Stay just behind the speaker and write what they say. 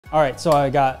All right, so I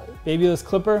got babyless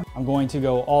clipper. I'm going to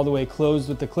go all the way closed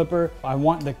with the clipper. I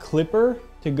want the clipper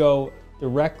to go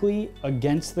directly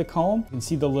against the comb. You can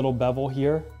see the little bevel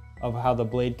here of how the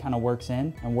blade kind of works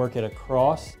in, and work it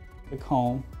across the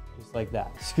comb, just like that.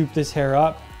 Scoop this hair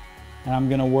up, and I'm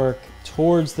gonna work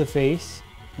towards the face,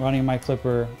 running my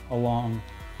clipper along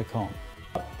the comb.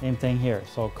 Same thing here.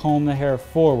 So I'll comb the hair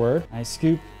forward, I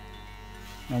scoop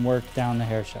and work down the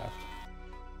hair shaft.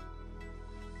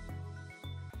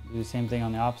 Do the same thing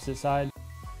on the opposite side.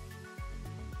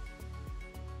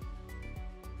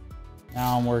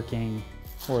 Now I'm working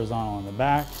horizontal in the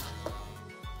back.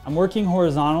 I'm working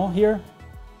horizontal here,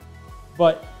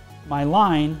 but my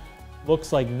line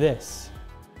looks like this,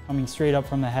 coming straight up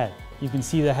from the head. You can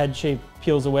see the head shape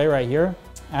peels away right here.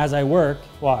 As I work,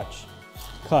 watch,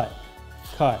 cut,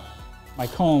 cut. My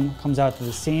comb comes out to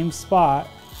the same spot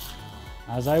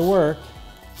as I work,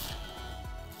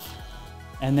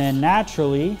 and then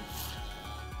naturally,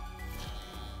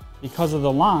 because of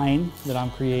the line that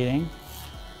I'm creating,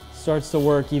 starts to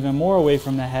work even more away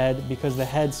from the head because the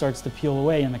head starts to peel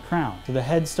away in the crown. So the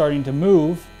head's starting to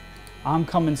move. I'm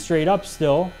coming straight up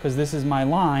still because this is my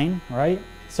line, right?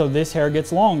 So this hair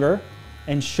gets longer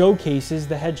and showcases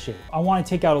the head shape. I want to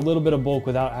take out a little bit of bulk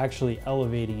without actually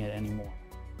elevating it anymore.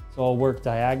 So I'll work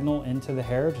diagonal into the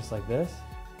hair just like this,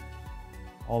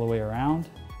 all the way around.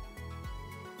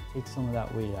 Take some of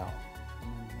that weight out.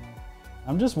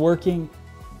 I'm just working,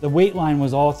 the weight line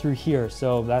was all through here,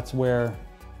 so that's where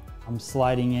I'm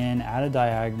sliding in at a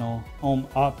diagonal, comb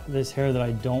up this hair that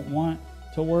I don't want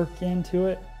to work into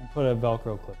it, and put a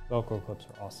Velcro clip. Velcro clips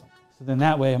are awesome. So then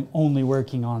that way I'm only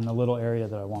working on the little area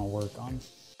that I want to work on.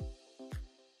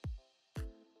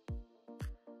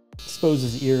 Expose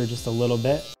his ear just a little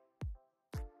bit.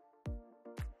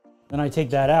 Then I take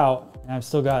that out, and I've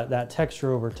still got that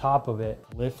texture over top of it.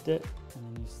 Lift it, and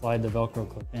then you slide the Velcro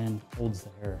clip in, holds the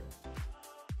hair.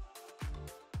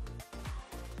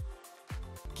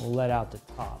 We'll let out the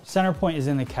top. Center point is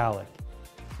in the cowlick.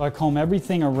 So I comb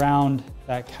everything around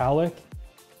that cowlick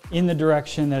in the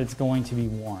direction that it's going to be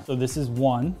worn. So this is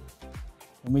 1,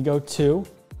 then we go 2,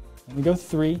 then we go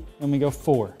 3, then we go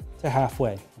 4 to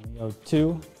halfway. Then we go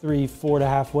 2, 3, 4 to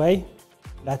halfway.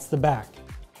 That's the back.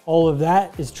 All of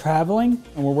that is traveling,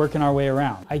 and we're working our way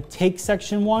around. I take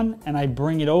section 1 and I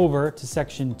bring it over to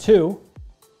section 2.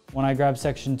 When I grab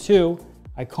section 2,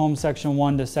 I comb section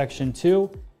 1 to section 2,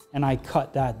 and I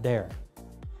cut that there.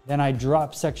 Then I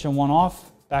drop section 1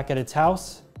 off back at its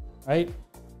house, right?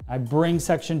 I bring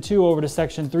section 2 over to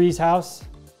section 3's house.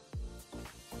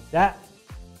 That,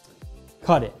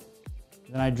 cut it.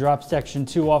 Then I drop section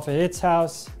 2 off at its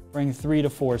house, bring 3 to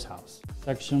 4's house.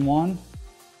 Section 1,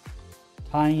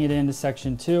 tying it into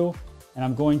section 2, and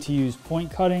I'm going to use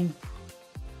point cutting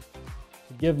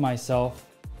to give myself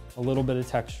a little bit of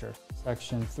texture.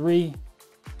 Section 3,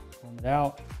 comb it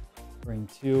out. Bring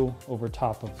 2 over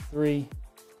top of 3,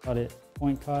 cut it,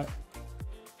 point cut,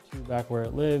 2 back where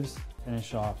it lives,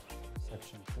 finish off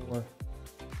section 4.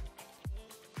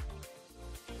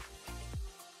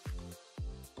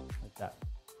 Like that.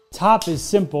 Top is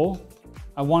simple.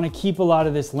 I want to keep a lot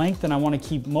of this length, and I want to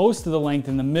keep most of the length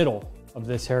in the middle of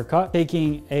this haircut.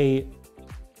 Taking a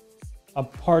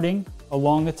parting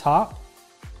along the top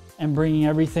and bringing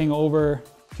everything over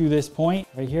to this point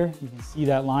right here. You can see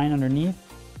that line underneath.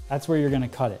 That's where you're gonna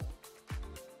cut it.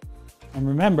 And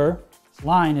remember, this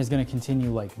line is gonna continue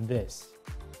like this,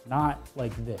 not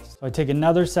like this. So I take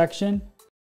another section,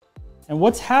 and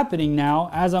what's happening now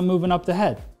as I'm moving up the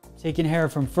head? Taking hair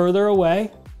from further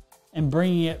away and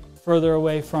bringing it further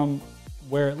away from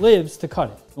where it lives to cut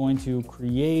it. Going to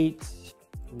create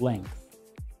length.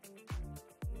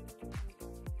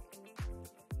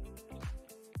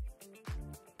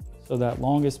 So that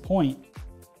longest point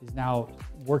is now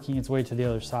working its way to the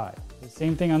other side. The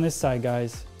same thing on this side,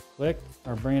 guys. Click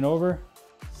or bring it over.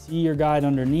 See your guide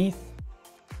underneath,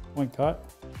 point cut,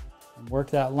 and work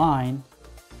that line.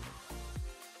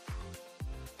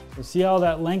 So see all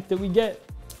that length that we get?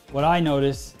 What I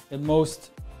notice that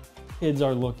most kids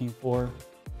are looking for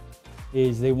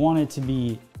is they want it to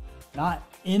be not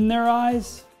in their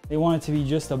eyes, they want it to be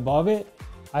just above it.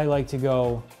 I like to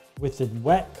go with the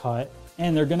wet cut,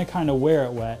 and they're gonna kind of wear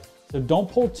it wet. So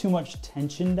don't pull too much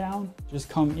tension down. Just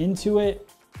come into it,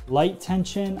 light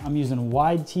tension. I'm using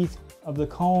wide teeth of the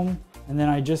comb, and then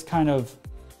I just kind of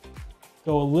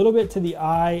go a little bit to the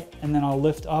eye, and then I'll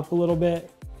lift up a little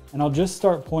bit, and I'll just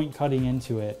start point cutting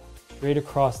into it, straight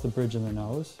across the bridge of the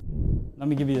nose. Let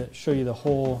me show you the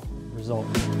whole result.